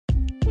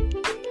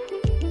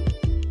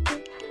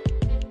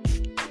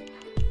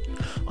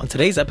On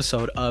today's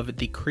episode of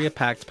the Career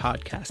Pact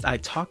podcast, I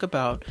talk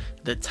about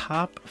the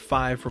top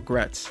 5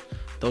 regrets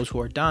those who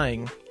are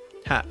dying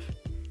have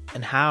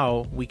and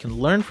how we can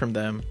learn from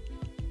them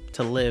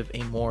to live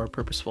a more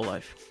purposeful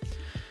life.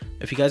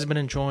 If you guys have been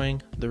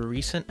enjoying the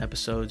recent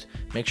episodes,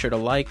 make sure to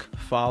like,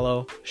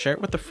 follow, share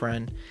it with a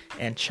friend,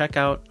 and check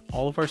out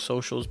all of our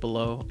socials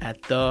below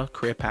at the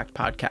Career Pact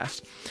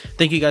podcast.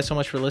 Thank you guys so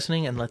much for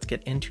listening, and let's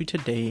get into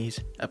today's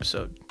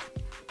episode.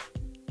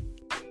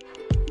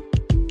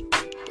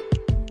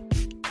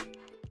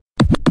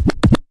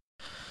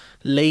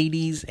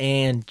 Ladies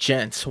and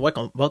gents,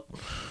 welcome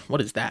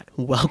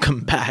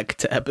back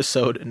to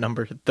episode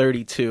number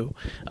 32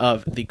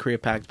 of the Career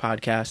Pact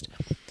podcast.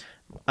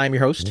 I'm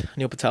your host,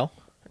 Neil Patel,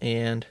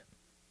 and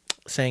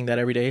saying that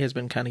every day has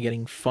been kind of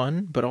getting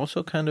fun, but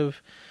also kind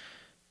of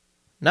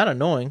not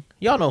annoying.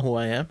 Y'all know who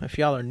I am. If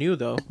y'all are new,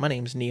 though, my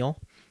name's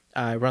Neil.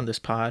 I run this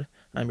pod.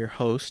 I'm your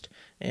host,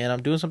 and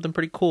I'm doing something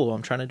pretty cool.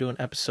 I'm trying to do an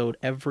episode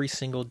every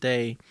single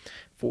day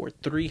for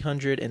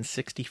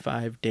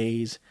 365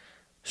 days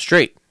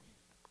straight.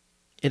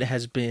 It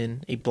has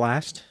been a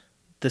blast.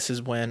 This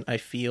is when I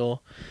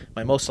feel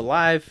my most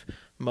alive,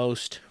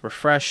 most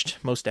refreshed,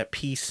 most at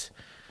peace,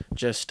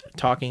 just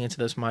talking into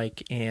this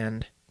mic,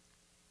 and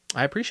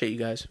I appreciate you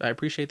guys. I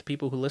appreciate the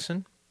people who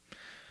listen.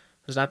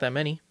 There's not that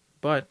many,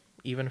 but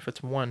even if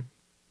it's one,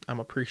 I'm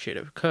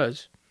appreciative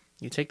because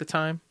you take the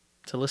time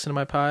to listen to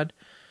my pod,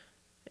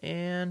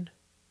 and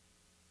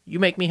you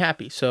make me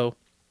happy. So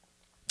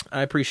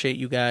I appreciate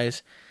you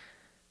guys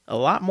a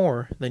lot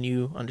more than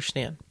you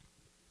understand.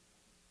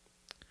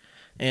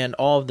 And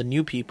all of the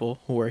new people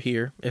who are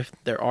here, if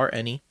there are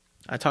any,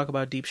 I talk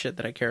about deep shit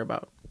that I care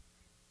about.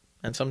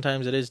 And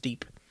sometimes it is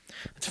deep.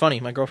 It's funny,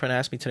 my girlfriend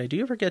asked me today, do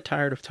you ever get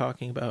tired of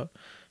talking about,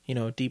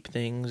 deep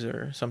things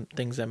or some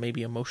things that may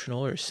be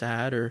emotional or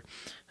sad or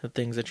the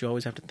things that you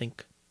always have to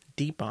think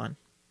deep on?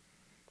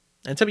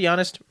 And to be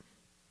honest,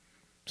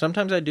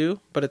 sometimes I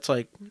do, but it's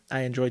like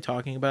I enjoy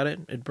talking about it.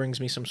 It brings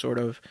me some sort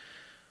of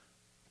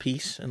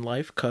peace in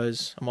life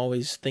because I'm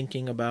always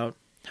thinking about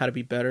how to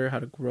be better, how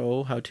to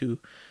grow, how to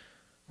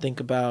think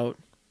about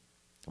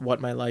what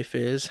my life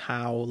is,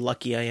 how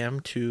lucky I am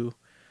to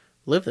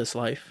live this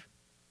life.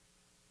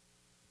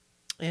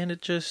 And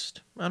it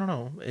just, I don't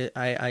know,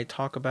 I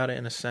talk about it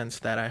in a sense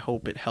that I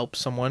hope it helps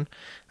someone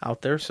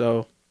out there.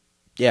 So,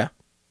 yeah,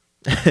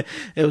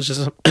 it was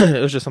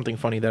just something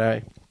funny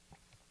that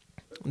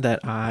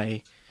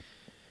I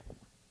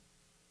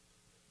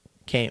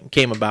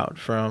came about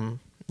from,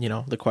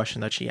 the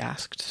question that she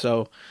asked.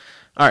 So,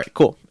 all right,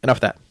 cool. Enough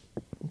of that.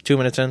 2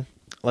 minutes in.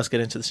 Let's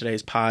get into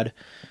today's pod.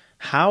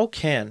 How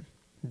can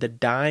the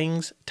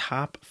dying's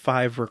top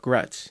 5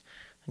 regrets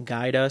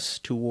guide us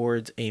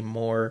towards a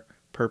more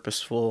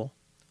purposeful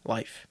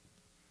life?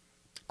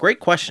 Great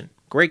question.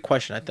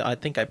 I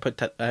think I put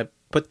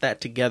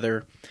that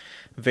together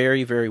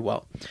very, very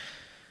well.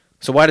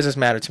 So why does this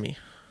matter to me?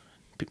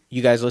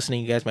 You guys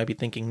listening, you guys might be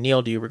thinking,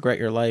 Neil, do you regret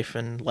your life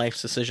and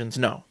life's decisions?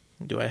 No.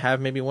 Do I have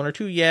maybe 1 or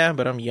 2? Yeah,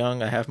 but I'm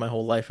young. I have my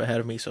whole life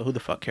ahead of me, so who the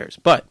fuck cares?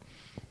 But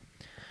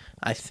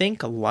I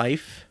think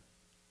life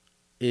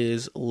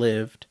is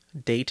lived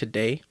day to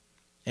day,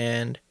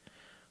 and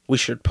we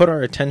should put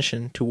our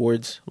attention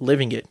towards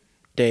living it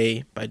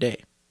day by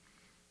day.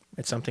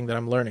 It's something that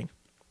I'm learning.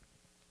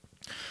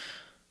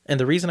 And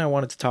the reason I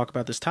wanted to talk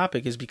about this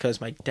topic is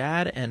because my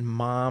dad and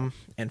mom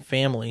and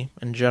family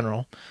in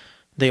general,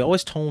 they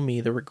always told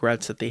me the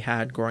regrets that they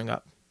had growing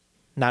up.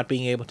 Not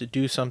being able to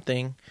do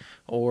something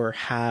or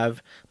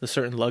have the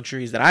certain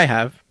luxuries that I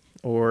have,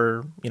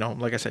 or,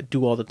 like I said,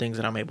 do all the things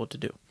that I'm able to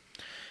do.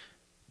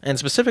 And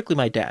specifically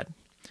my dad.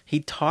 He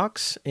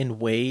talks in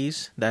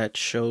ways that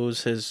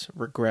shows his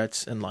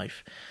regrets in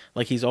life.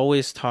 Like he's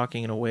always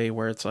talking in a way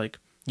where it's like,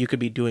 you could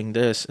be doing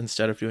this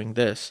instead of doing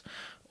this.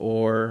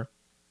 Or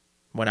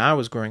when I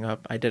was growing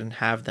up, I didn't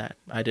have that.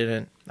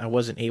 I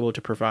wasn't able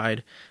to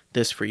provide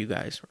this for you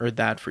guys or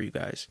that for you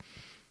guys.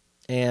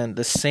 And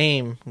the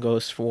same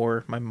goes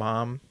for my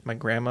mom, my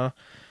grandma,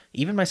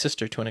 even my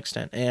sister to an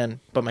extent.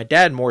 But my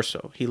dad more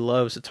so. He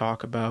loves to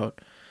talk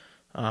about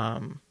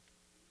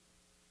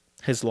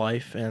his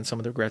life and some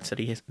of the regrets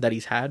that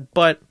he's had.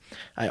 But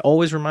I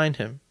always remind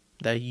him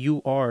that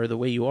you are the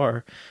way you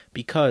are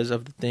because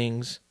of the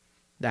things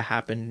that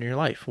happened in your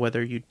life.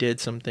 Whether you did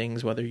some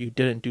things, whether you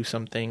didn't do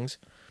some things,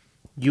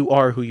 you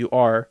are who you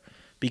are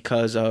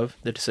because of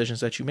the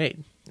decisions that you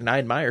made. And I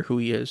admire who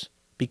he is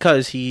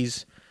because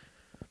he's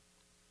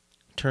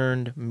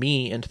turned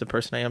me into the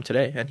person I am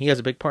today. And he has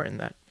a big part in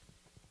that.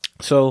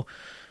 So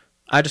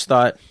I just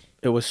thought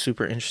it was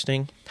super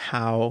interesting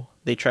how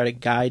they try to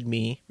guide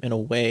me in a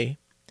way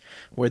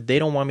where they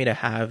don't want me to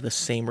have the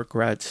same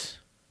regrets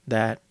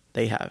that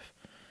they have,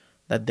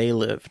 that they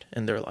lived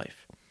in their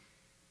life.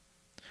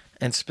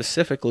 And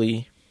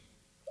specifically,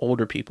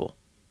 older people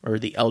or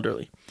the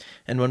elderly.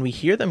 And when we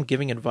hear them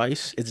giving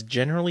advice, it's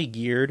generally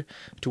geared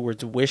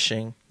towards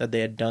wishing that they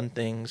had done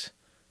things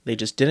they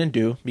just didn't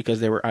do because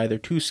they were either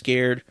too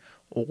scared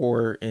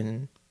or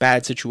in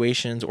bad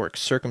situations or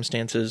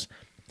circumstances,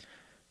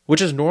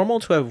 which is normal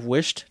to have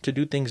wished to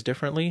do things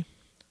differently.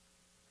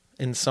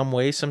 in some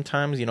ways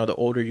sometimes, the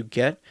older you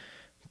get.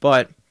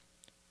 But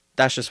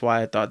that's just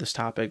why I thought this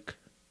topic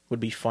would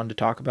be fun to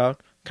talk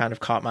about. Kind of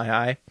caught my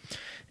eye.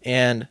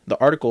 And the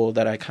article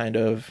that I kind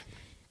of,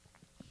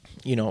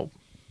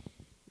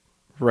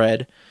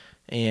 read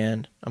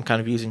and I'm kind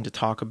of using to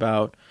talk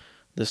about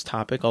this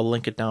topic, I'll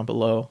link it down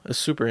below. It's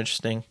super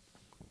interesting.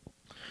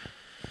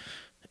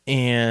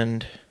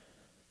 And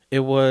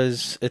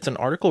it's an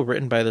article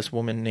written by this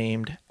woman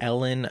named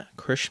Ellen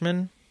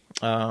Krishman.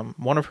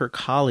 One of her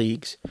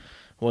colleagues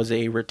was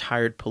a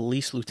retired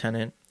police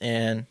lieutenant,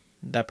 and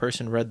that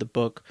person read the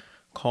book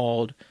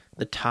called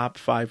The Top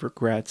 5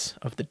 Regrets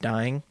of the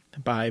Dying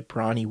by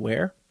Bronnie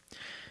Ware.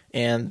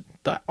 And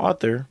the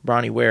author,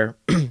 Bronnie Ware,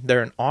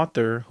 they're an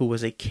author who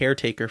was a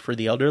caretaker for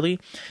the elderly,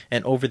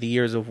 and over the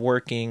years of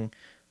working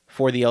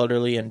for the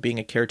elderly and being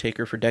a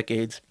caretaker for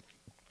decades,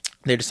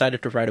 they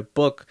decided to write a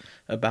book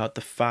about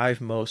the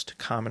 5 most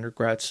common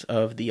regrets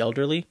of the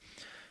elderly.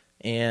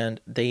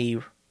 And they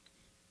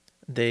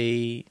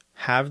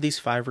have these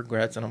 5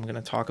 regrets, and I'm going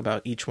to talk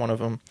about each one of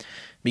them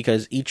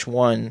because each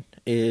one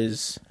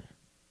is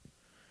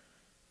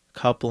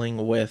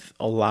coupling with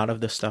a lot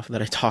of the stuff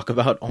that I talk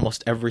about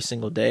almost every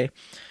single day.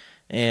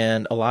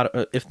 And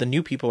if the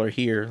new people are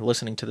here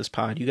listening to this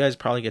pod, you guys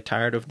probably get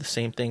tired of the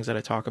same things that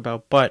I talk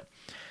about, but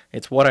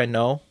it's what I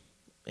know,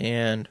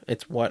 and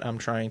it's what I'm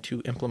trying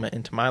to implement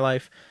into my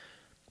life.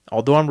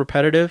 Although I'm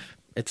repetitive,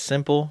 it's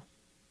simple.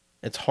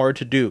 It's hard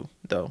to do,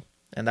 though,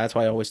 and that's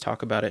why I always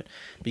talk about it,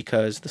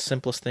 because the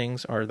simplest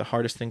things are the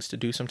hardest things to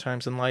do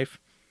sometimes in life,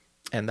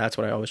 and that's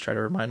what I always try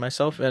to remind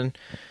myself, and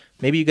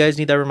maybe you guys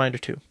need that reminder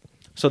too.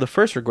 So the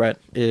first regret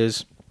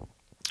it's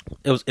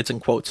in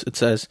quotes. It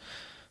says,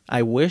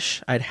 "I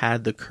wish I'd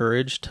had the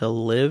courage to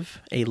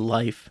live a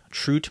life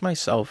true to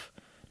myself,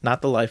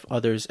 not the life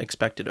others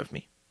expected of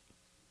me."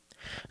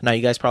 Now,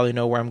 you guys probably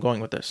know where I'm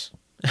going with this.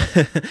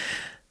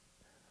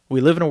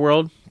 We live in a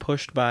world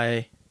pushed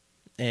by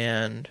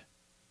and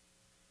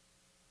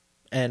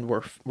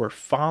we're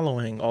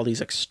following all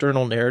these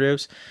external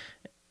narratives,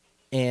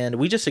 and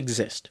we just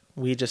exist.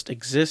 We just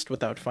exist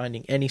without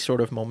finding any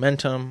sort of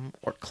momentum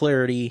or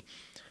clarity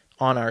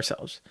on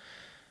ourselves.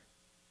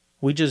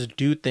 We just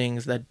do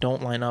things that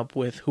don't line up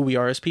with who we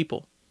are as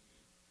people,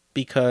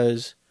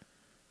 because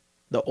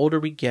the older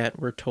we get,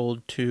 we're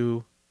told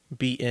to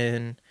be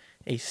in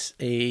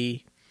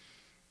a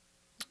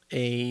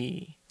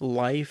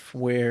life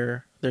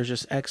where there's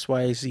just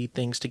XYZ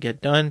things to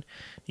get done.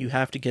 You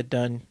have to get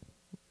done.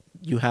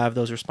 You have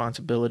those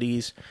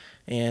responsibilities,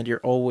 and you're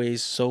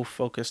always so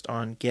focused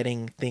on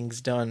getting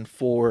things done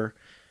for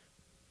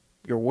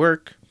your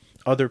work,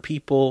 other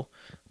people,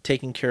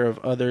 taking care of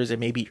others. It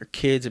may be your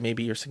kids, it may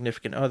be your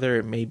significant other,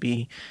 it may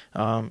be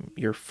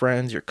your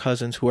friends, your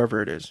cousins,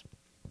 whoever it is.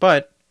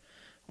 But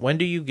when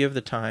do you give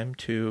the time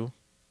to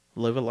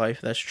live a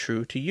life that's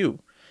true to you?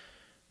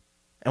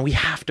 And we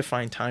have to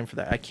find time for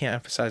that. I can't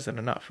emphasize that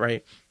enough,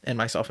 right? And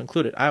myself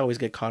included. I always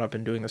get caught up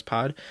in doing this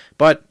pod,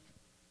 but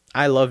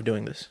I love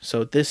doing this.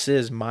 So this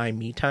is my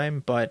me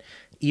time, but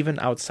even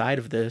outside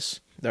of this,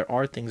 there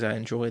are things I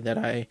enjoy that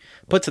I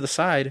put to the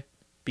side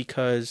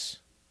because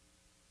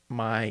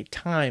my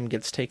time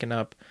gets taken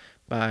up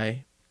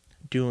by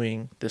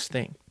doing this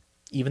thing.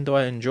 Even though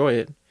I enjoy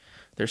it,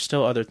 there's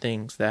still other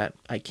things that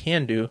I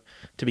can do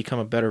to become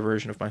a better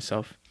version of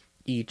myself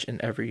each and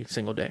every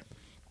single day.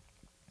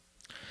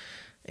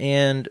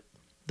 And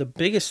the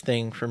biggest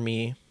thing for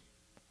me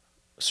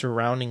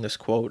surrounding this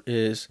quote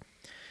is,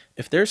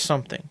 if there's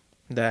something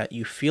that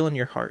you feel in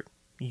your heart,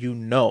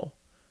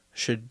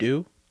 should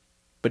do,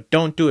 but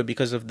don't do it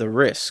because of the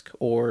risk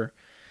or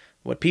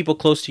what people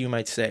close to you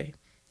might say,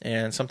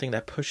 and something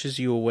that pushes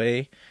you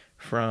away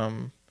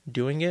from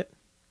doing it,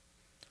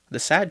 the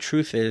sad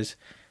truth is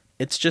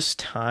it's just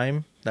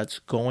time that's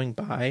going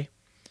by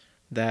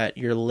that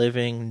you're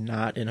living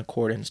not in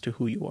accordance to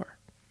who you are.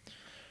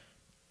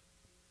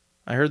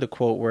 I heard the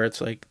quote where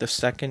it's like the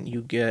second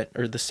you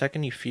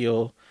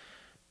feel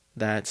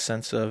that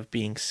sense of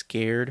being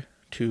scared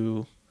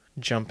to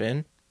jump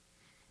in,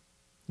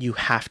 you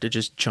have to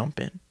just jump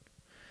in.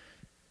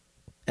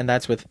 And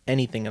that's with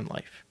anything in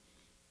life.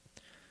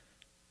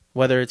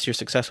 Whether it's your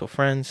successful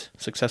friends,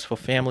 successful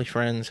family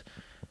friends,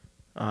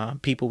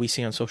 people we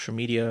see on social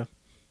media,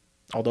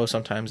 although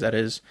sometimes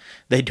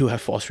they do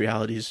have false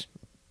realities.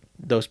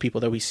 Those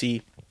people that we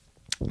see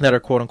that are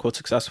quote unquote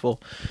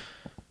successful,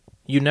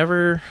 you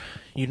never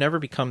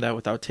become that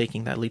without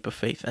taking that leap of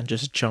faith and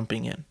just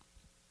jumping in,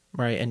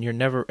 right? And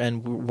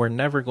we're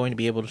never going to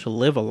be able to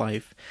live a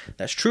life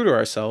that's true to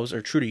ourselves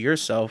or true to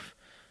yourself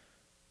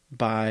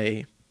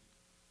by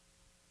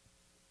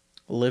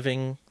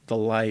living the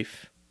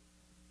life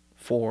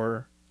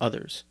for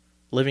others,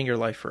 living your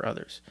life for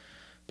others,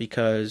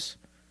 because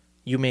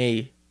you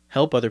may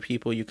help other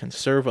people, you can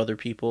serve other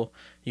people,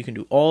 you can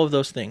do all of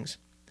those things.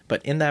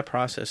 But in that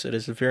process, it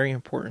is very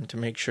important to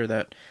make sure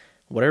that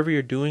whatever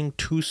you're doing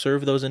to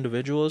serve those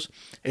individuals,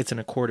 it's in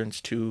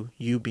accordance to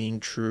you being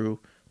true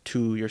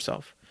to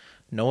yourself.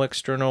 No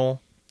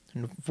external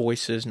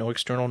voices, no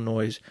external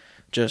noise,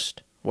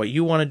 just what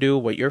you want to do,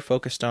 what you're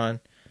focused on,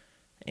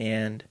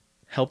 and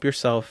help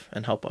yourself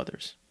and help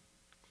others.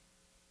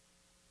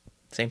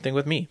 Same thing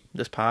with me.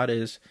 This pod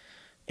is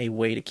a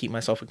way to keep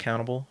myself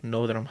accountable,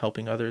 know that I'm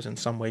helping others in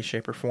some way,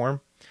 shape, or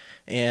form.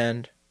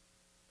 And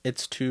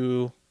it's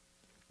to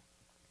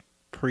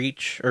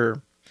preach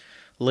or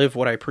live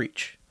what I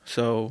preach.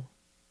 So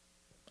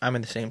I'm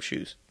in the same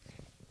shoes.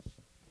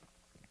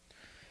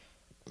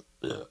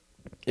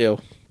 Ew.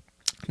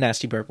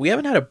 Nasty burp. We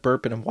haven't had a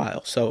burp in a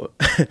while, so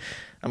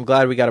I'm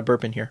glad we got a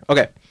burp in here.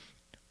 Okay.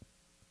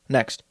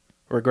 Next.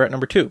 Regret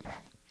number 2.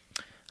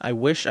 I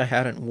wish I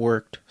hadn't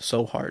worked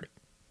so hard.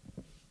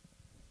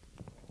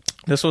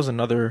 This was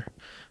another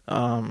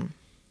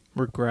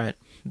regret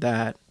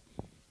that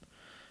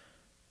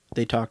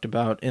they talked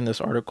about in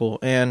this article.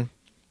 And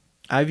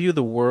I view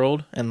the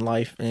world and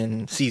life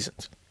in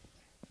seasons.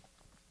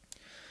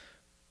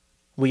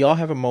 We all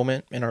have a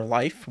moment in our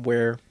life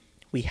where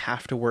we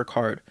have to work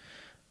hard.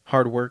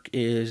 Hard work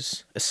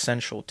is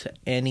essential to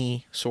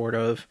any sort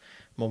of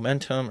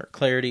momentum or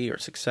clarity or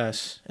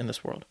success in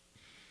this world.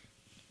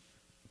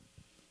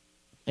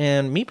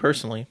 And me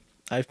personally,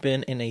 I've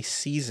been in a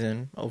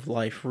season of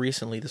life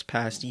recently, this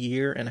past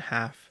year and a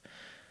half,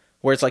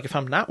 where it's like if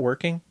I'm not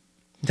working,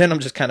 then I'm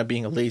just kind of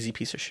being a lazy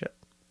piece of shit.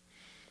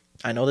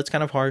 I know that's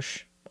kind of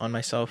harsh on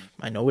myself.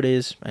 I know it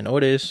is.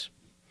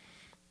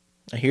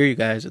 I hear you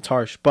guys. It's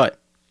harsh,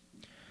 but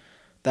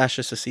that's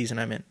just the season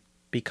I'm in.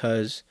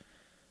 Because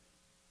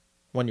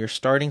when you're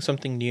starting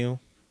something new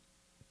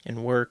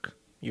in work,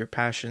 your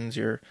passions,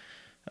 you're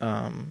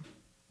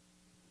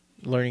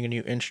learning a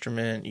new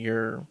instrument,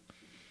 you're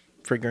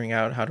figuring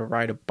out how to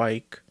ride a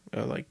bike,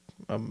 like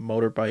a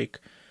motorbike,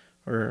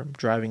 or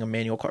driving a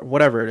manual car,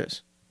 whatever it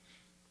is,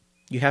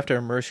 you have to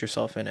immerse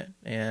yourself in it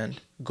and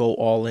go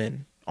all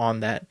in on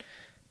that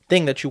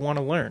thing that you want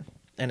to learn.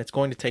 And it's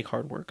going to take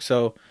hard work.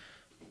 So,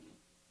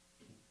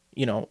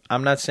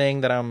 I'm not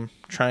saying that I'm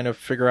trying to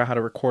figure out how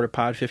to record a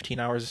pod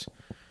 15 hours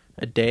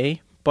a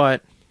day,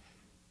 but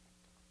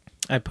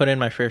I put in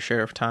my fair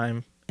share of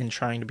time in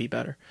trying to be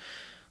better.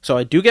 So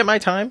I do get my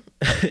time,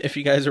 if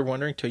you guys are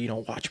wondering,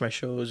 to, watch my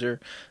shows or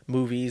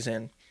movies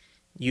and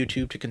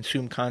YouTube to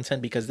consume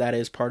content, because that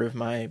is part of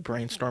my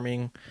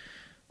brainstorming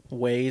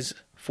ways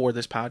for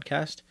this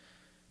podcast.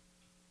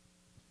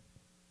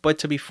 But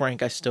to be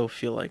frank, I still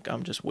feel like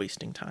I'm just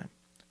wasting time.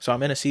 So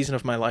I'm in a season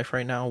of my life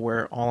right now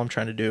where all I'm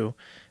trying to do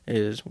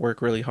is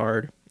work really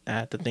hard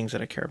at the things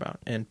that I care about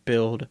and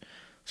build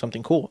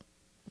something cool.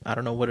 I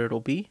don't know what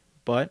it'll be,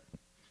 but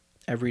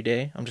every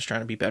day I'm just trying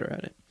to be better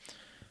at it.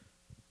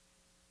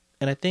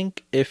 And I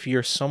think if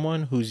you're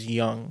someone who's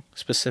young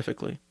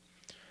specifically,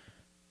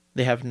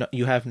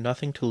 you have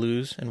nothing to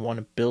lose and want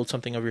to build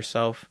something of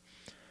yourself.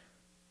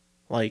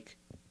 Like,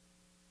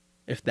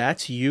 if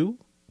that's you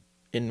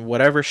in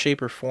whatever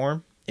shape or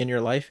form in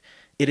your life,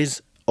 it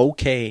is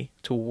okay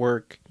to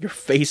work your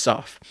face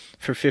off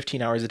for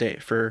 15 hours a day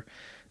for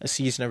a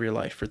season of your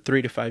life, for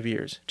 3 to 5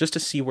 years, just to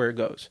see where it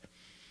goes.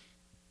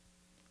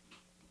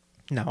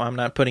 Now, I'm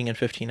not putting in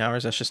 15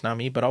 hours. That's just not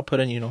me. But I'll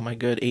put in, my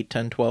good 8,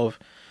 10, 12.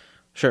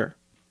 Sure.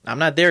 I'm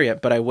not there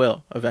yet, but I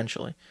will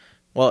eventually.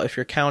 Well, if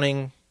you're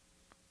counting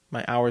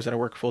my hours that I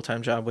work a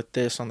full-time job with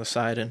this on the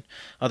side and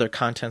other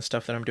content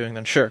stuff that I'm doing,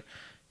 then sure,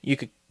 you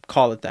could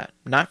call it that.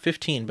 Not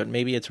 15, but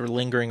maybe it's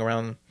lingering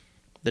around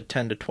the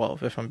 10 to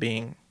 12 if I'm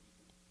being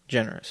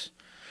generous.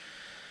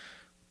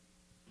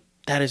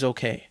 That is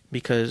okay,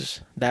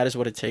 because that is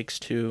what it takes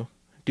to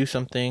do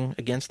something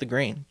against the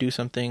grain. Do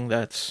something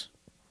that's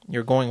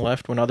you're going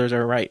left when others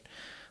are right.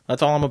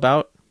 That's all I'm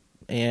about,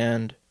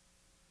 and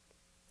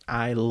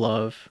I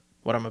love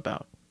what I'm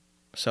about.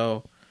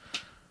 So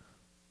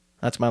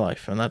that's my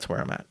life, and that's where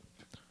I'm at.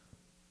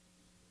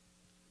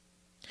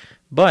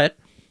 But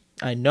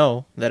I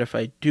know that if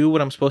I do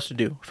what I'm supposed to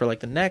do for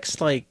the next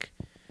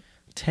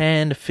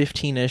 10 to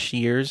 15-ish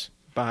years,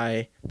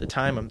 by the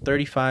time I'm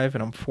 35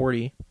 and I'm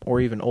 40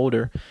 or even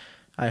older,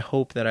 I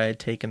hope that I had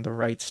taken the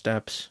right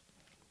steps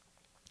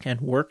and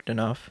worked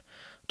enough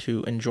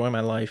to enjoy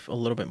my life a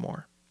little bit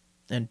more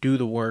and do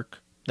the work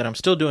that I'm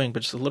still doing,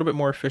 but just a little bit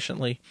more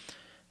efficiently.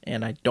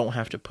 And I don't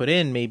have to put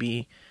in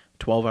maybe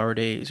 12-hour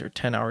days or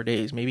 10-hour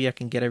days. Maybe I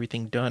can get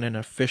everything done in an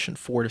efficient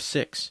 4 to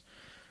 6.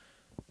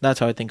 That's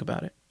how I think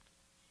about it.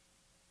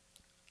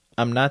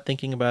 I'm not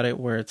thinking about it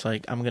where it's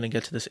like I'm going to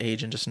get to this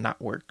age and just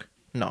not work.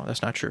 No,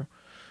 that's not true.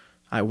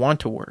 I want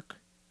to work.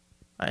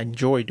 I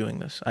enjoy doing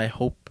this. I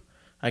hope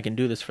I can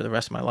do this for the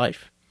rest of my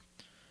life.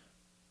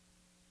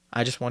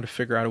 I just want to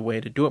figure out a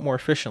way to do it more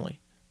efficiently.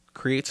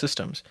 Create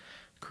systems.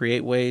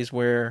 Create ways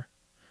where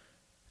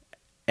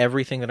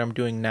everything that I'm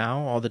doing now,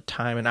 all the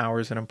time and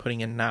hours that I'm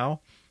putting in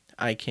now,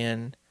 I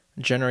can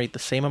generate the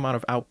same amount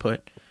of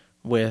output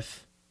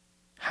with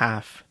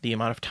half the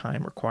amount of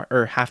time required,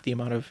 or half the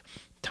amount of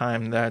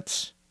time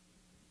that's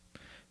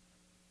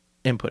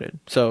inputted.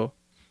 So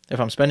if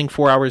I'm spending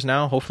 4 hours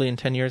now, hopefully in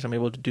 10 years I'm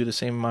able to do the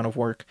same amount of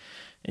work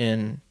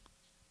in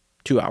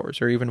 2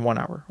 hours or even 1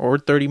 hour or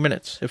 30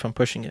 minutes if I'm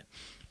pushing it.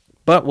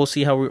 But we'll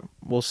see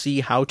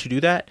how to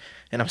do that,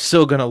 and I'm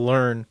still going to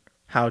learn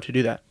how to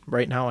do that.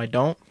 Right now I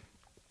don't.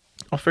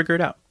 I'll figure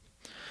it out.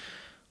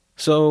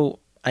 So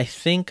I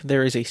think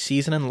there is a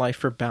season in life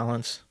for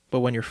balance, but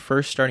when you're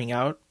first starting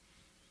out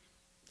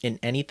in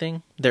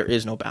anything, there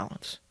is no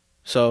balance.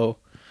 So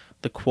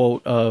the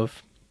quote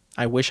of,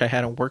 I wish I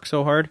hadn't worked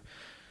so hard,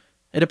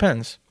 it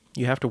depends.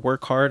 You have to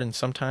work hard and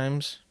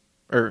sometimes,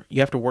 or you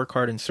have to work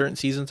hard in certain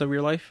seasons of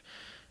your life.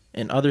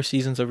 In other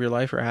seasons of your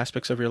life or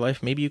aspects of your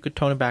life, maybe you could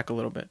tone it back a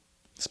little bit.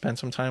 Spend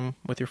some time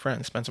with your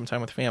friends, spend some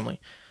time with family,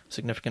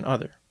 significant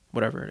other,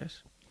 whatever it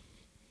is.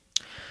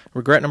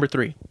 Regret number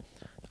 3.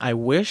 I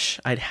wish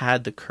I'd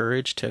had the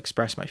courage to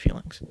express my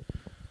feelings.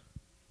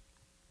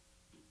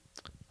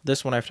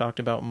 This one I've talked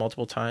about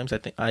multiple times. I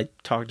think I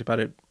talked about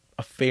it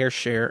a fair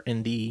share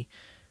in the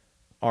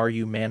Are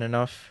You Man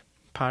Enough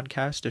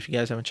podcast. If you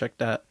guys haven't check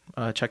that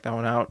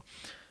one out.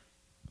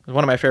 It's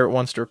one of my favorite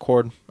ones to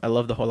record. I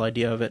love the whole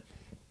idea of it.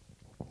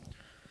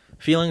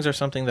 Feelings are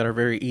something that are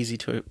very easy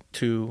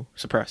to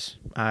suppress.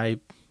 I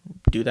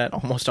do that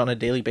almost on a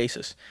daily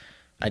basis.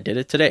 I did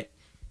it today.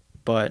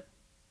 But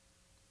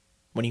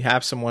when you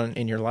have someone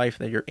in your life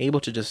that you're able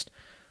to just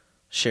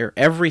share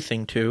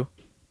everything to,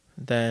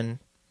 then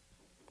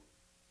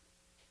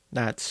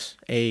that's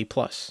a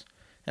plus.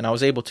 And I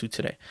was able to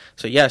today.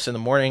 So yes, in the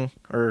morning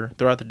or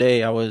throughout the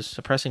day, I was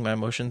suppressing my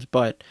emotions,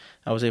 but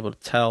I was able to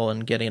tell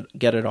and get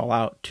it all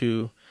out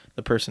to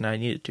the person I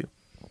needed to.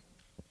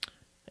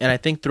 And I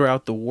think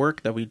throughout the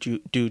work that we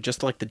do,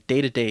 just like the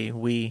day-to-day,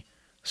 we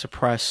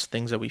suppress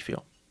things that we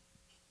feel.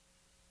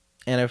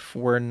 And if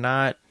we're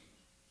not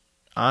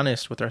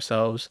honest with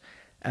ourselves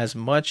as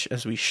much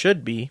as we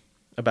should be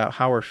about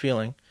how we're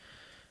feeling,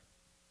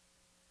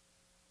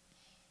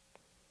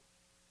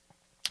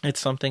 it's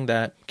something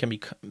that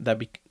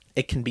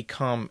it can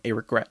become a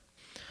regret.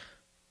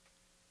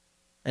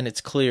 And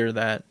it's clear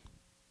that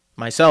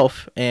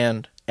myself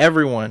and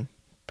everyone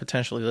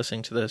potentially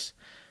listening to this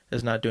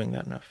is not doing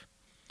that enough.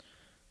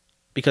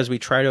 Because we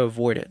try to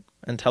avoid it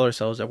and tell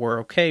ourselves that we're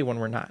okay when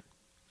we're not.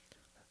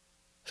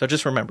 So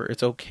just remember,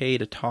 it's okay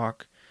to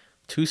talk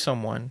to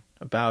someone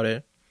about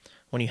it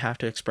when you have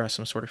to express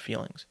some sort of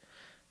feelings.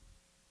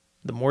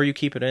 The more you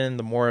keep it in,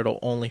 the more it'll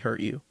only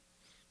hurt you.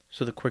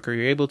 So the quicker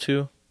you're able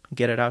to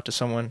get it out to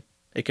someone,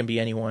 it can be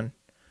anyone,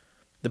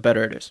 the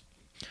better it is.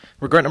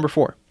 Regret number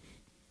 4.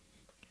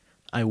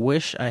 I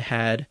wish I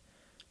had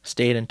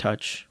stayed in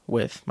touch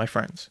with my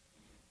friends.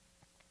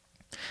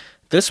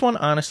 This one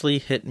honestly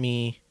hit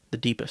me the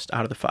deepest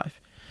out of the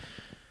 5.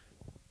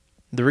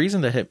 The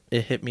reason that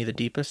it hit me the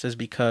deepest is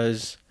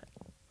because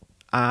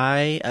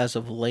I, as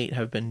of late,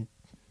 have been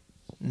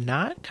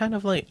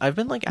I've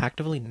been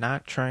actively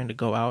not trying to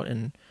go out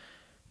and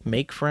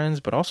make friends,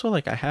 but also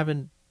I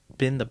haven't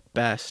been the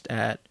best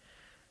at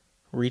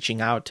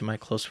reaching out to my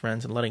close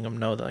friends and letting them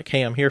know that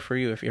hey, I'm here for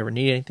you. If you ever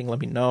need anything,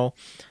 let me know.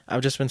 I've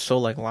just been so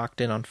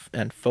locked in on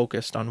and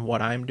focused on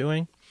what I'm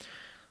doing.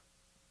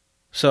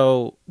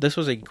 So this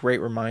was a great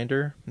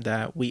reminder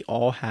that we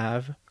all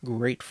have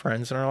great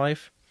friends in our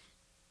life.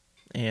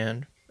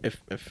 And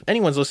if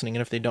anyone's listening,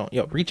 and if they don't,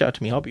 reach out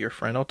to me. I'll be your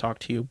friend. I'll talk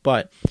to you.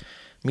 But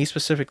me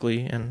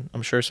specifically, and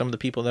I'm sure some of the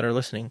people that are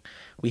listening,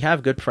 we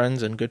have good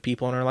friends and good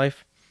people in our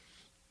life.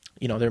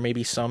 There may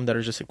be some that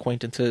are just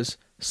acquaintances,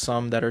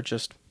 some that are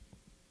just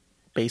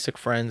basic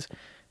friends,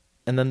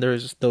 and then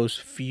there's those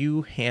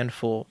few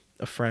handful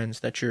of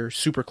friends that you're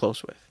super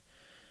close with.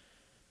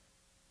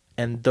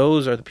 And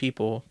those are the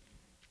people,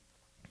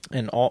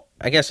 in all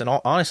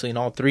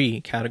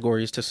 3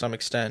 categories to some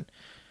extent,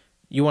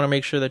 you want to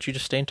make sure that you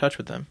just stay in touch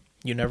with them.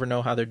 You never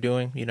know how they're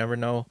doing. You never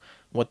know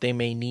what they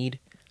may need.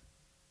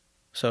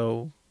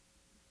 So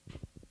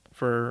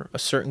for a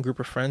certain group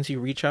of friends, you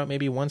reach out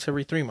maybe once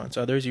every 3 months.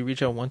 Others, you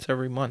reach out once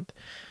every month.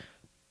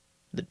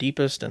 The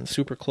deepest and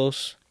super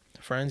close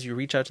friends, you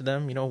reach out to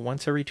them,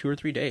 once every 2 or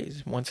 3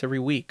 days, once every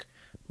week,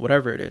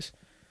 whatever it is.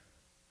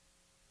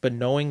 But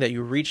knowing that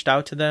you reached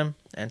out to them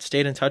and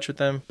stayed in touch with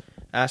them,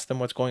 asked them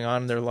what's going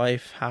on in their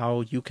life,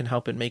 how you can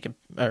help it make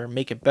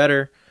it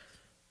better,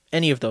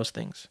 any of those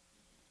things.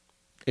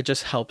 It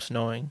just helps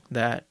knowing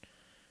that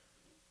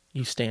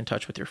you stay in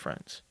touch with your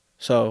friends.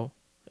 So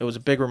it was a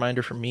big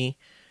reminder for me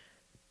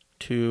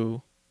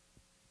to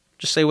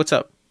just say what's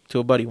up to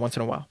a buddy once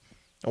in a while,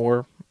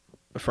 or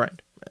a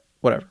friend,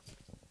 whatever.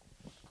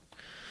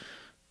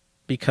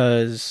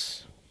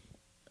 Because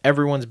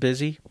everyone's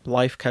busy,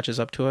 life catches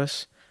up to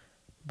us,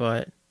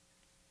 but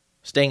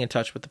staying in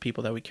touch with the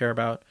people that we care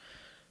about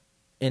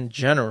in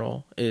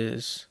general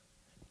is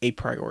a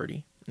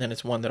priority, and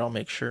it's one that I'll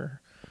make sure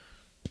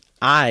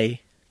I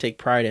take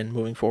pride in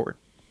moving forward.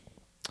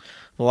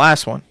 The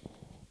last one,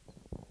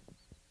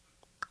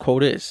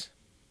 quote is,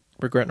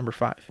 regret number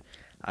 5.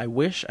 I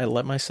wish I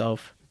let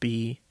myself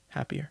be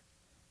happier.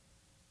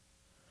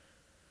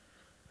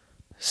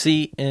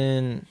 See,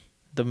 in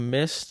the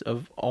midst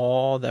of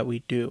all that we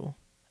do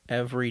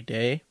every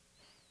day,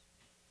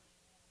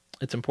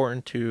 it's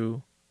important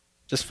to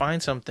just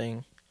find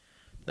something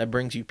that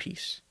brings you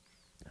peace.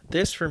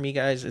 This, for me,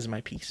 guys, is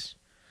my peace.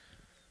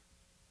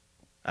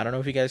 I don't know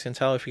if you guys can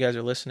tell, if you guys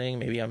are listening,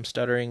 maybe I'm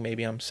stuttering,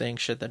 maybe I'm saying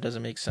shit that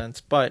doesn't make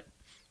sense, but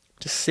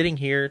just sitting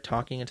here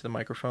talking into the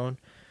microphone,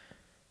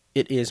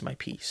 it is my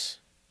peace.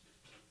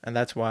 And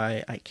that's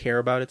why I care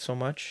about it so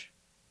much.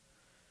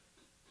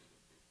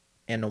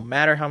 And no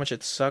matter how much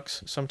it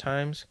sucks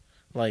sometimes,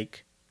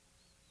 like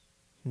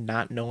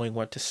not knowing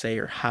what to say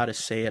or how to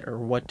say it or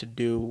what to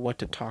do, what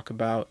to talk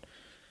about,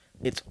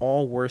 it's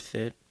all worth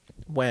it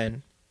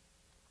when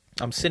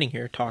I'm sitting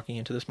here talking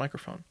into this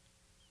microphone.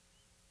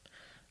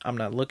 I'm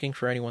not looking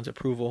for anyone's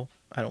approval.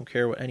 I don't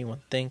care what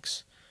anyone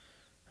thinks.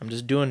 I'm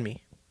just doing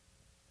me.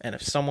 And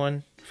if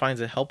someone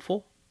finds it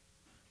helpful,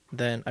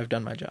 then I've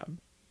done my job.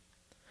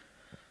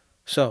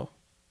 So,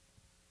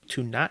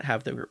 to not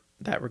have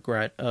that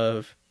regret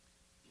of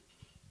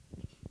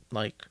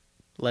like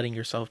letting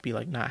yourself be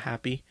like not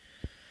happy,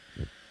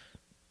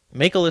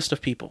 make a list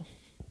of people,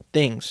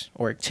 things,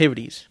 or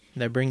activities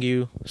that bring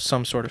you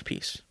some sort of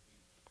peace.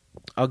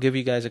 I'll give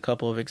you guys a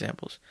couple of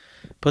examples.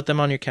 Put them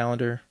on your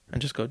calendar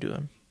and just go do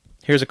them.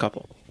 Here's a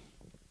couple.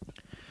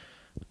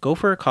 Go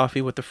for a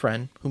coffee with a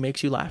friend who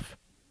makes you laugh.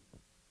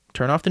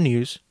 Turn off the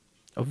news.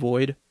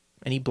 Avoid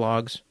any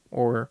blogs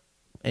or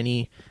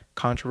any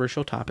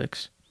controversial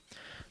topics.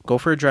 Go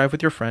for a drive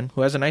with your friend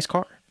who has a nice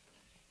car.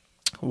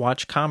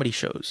 Watch comedy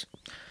shows.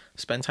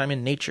 Spend time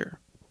in nature.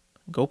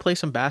 Go play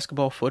some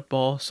basketball,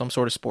 football, some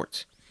sort of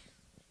sports.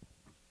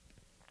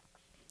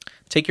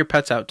 Take your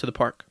pets out to the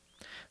park.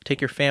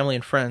 Take your family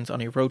and friends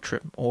on a road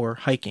trip or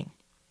hiking.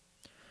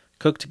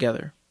 Cook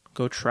together.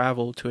 Go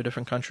travel to a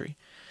different country.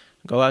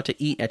 Go out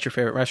to eat at your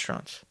favorite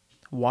restaurants.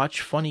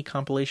 Watch funny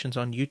compilations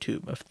on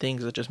YouTube of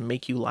things that just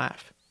make you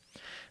laugh.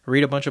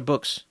 Read a bunch of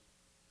books.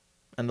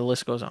 And the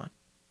list goes on.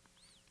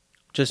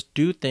 Just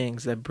do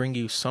things that bring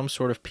you some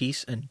sort of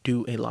peace and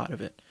do a lot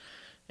of it.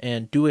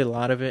 And do a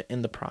lot of it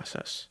in the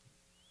process.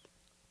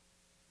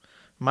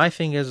 My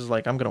thing is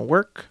like, I'm going to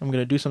work. I'm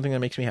going to do something that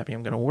makes me happy.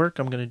 I'm going to work.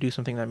 I'm going to do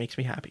something that makes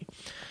me happy.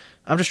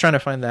 I'm just trying to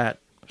find that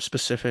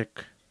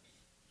specific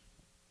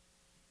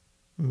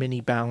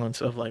mini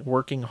balance of like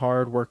working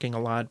hard, working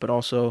a lot, but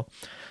also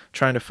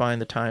trying to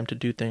find the time to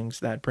do things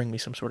that bring me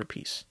some sort of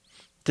peace.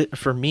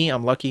 For me,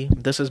 I'm lucky.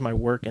 This is my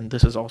work and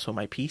this is also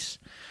my peace.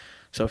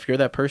 So if you're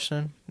that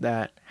person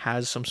that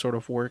has some sort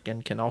of work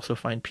and can also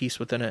find peace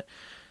within it,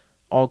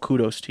 all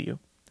kudos to you.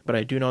 But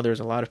I do know there's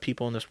a lot of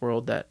people in this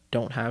world that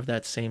don't have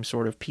that same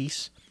sort of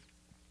peace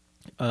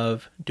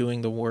of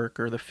doing the work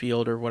or the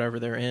field or whatever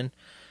they're in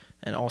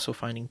and also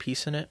finding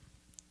peace in it.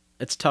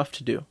 It's tough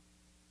to do.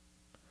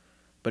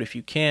 But if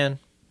you can,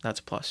 that's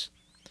a plus.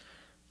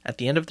 At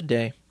the end of the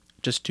day,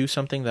 just do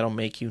something that'll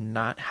make you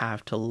not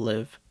have to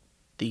live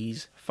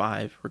these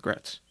 5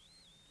 regrets.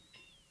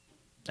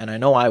 And I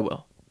know I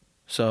will.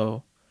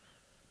 So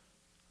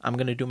I'm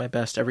going to do my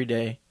best every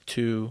day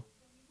to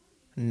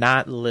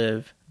not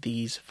live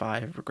these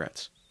 5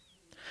 regrets.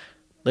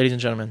 Ladies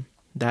and gentlemen,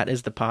 that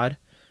is the pod.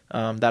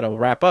 That'll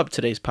wrap up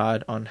today's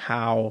pod on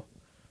how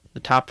the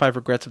top 5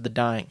 regrets of the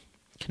dying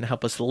can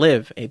help us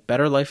live a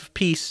better life of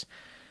peace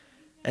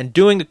and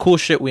doing the cool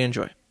shit we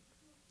enjoy.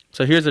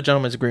 So here's the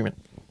gentleman's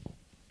agreement,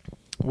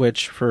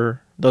 which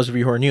for those of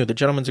you who are new, the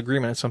gentleman's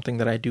agreement is something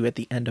that I do at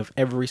the end of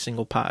every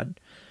single pod.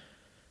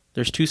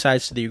 There's 2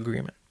 sides to the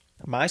agreement.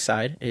 My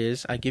side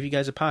is I give you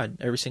guys a pod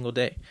every single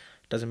day.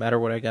 Doesn't matter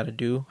what I got to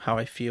do, how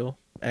I feel,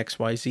 X,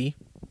 Y, Z.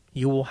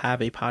 You will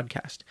have a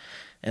podcast.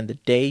 And the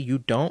day you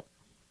don't,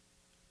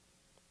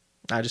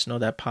 I just know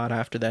that pod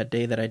after that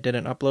day that I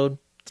didn't upload,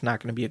 it's not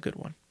going to be a good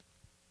one.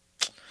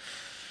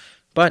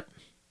 But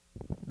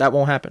that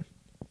won't happen.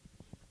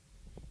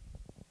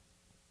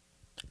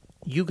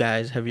 You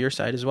guys have your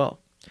side as well.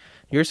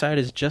 Your side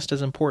is just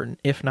as important,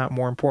 if not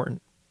more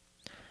important.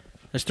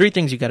 There's 3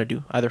 things you got to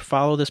do. Either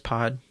follow this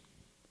pod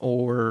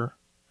or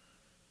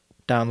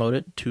download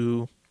it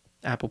to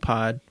Apple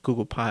Pod,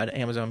 Google Pod,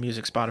 Amazon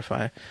Music,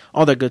 Spotify,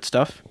 all that good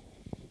stuff.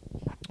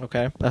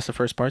 Okay, that's the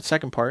first part.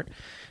 Second part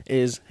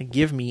is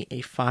give me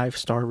a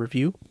 5-star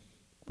review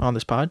on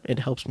this pod. It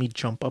helps me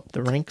jump up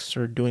the ranks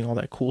or doing all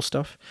that cool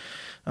stuff.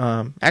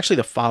 Actually,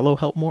 the follow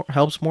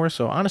helps more.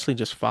 So honestly,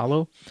 just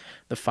follow.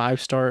 The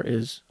 5-star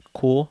is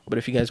cool, but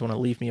if you guys want to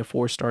leave me a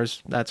 4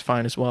 stars, that's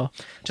fine as well.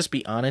 Just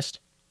be honest.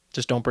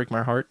 Just don't break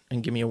my heart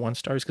and give me a 1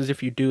 stars, because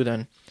if you do,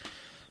 then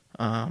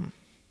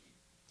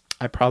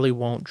I probably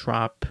won't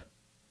I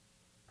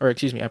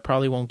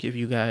probably won't give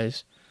you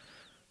guys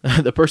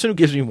the person who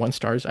gives me 1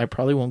 stars, I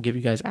probably won't give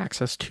you guys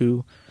access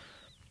to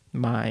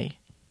my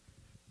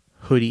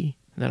hoodie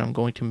that I'm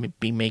going to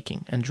be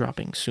making and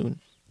dropping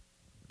soon,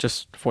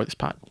 just for this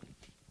pod.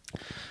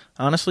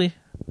 Honestly,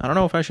 I don't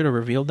know if I should have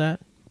revealed that,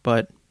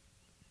 but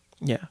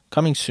yeah,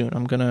 coming soon.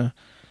 I'm going to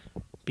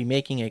be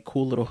making a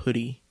cool little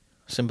hoodie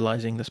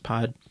symbolizing this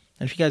pod.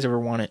 And if you guys ever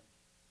want it,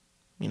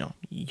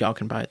 y'all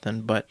can buy it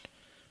then. But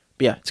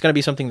yeah, it's going to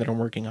be something that I'm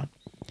working on.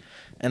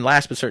 And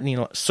last but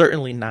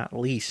certainly not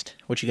least,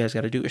 what you guys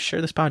got to do is share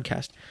this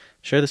podcast.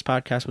 Share this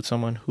podcast with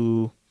someone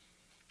who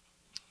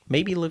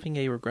may be living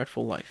a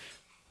regretful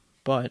life.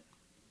 But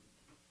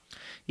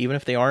even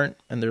if they aren't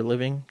and they're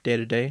living day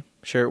to day,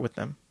 share it with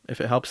them.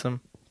 If it helps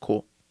them,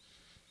 cool.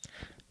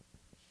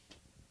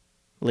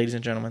 Ladies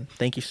and gentlemen,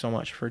 thank you so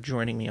much for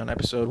joining me on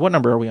episode... What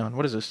number are we on?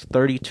 What is this?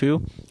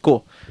 32?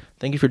 Cool.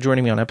 Thank you for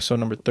joining me on episode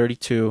number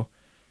 32.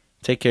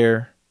 Take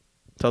care.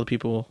 Tell the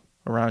people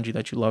around you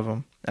that you love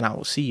them. And I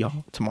will see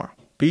y'all tomorrow.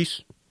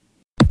 Peace.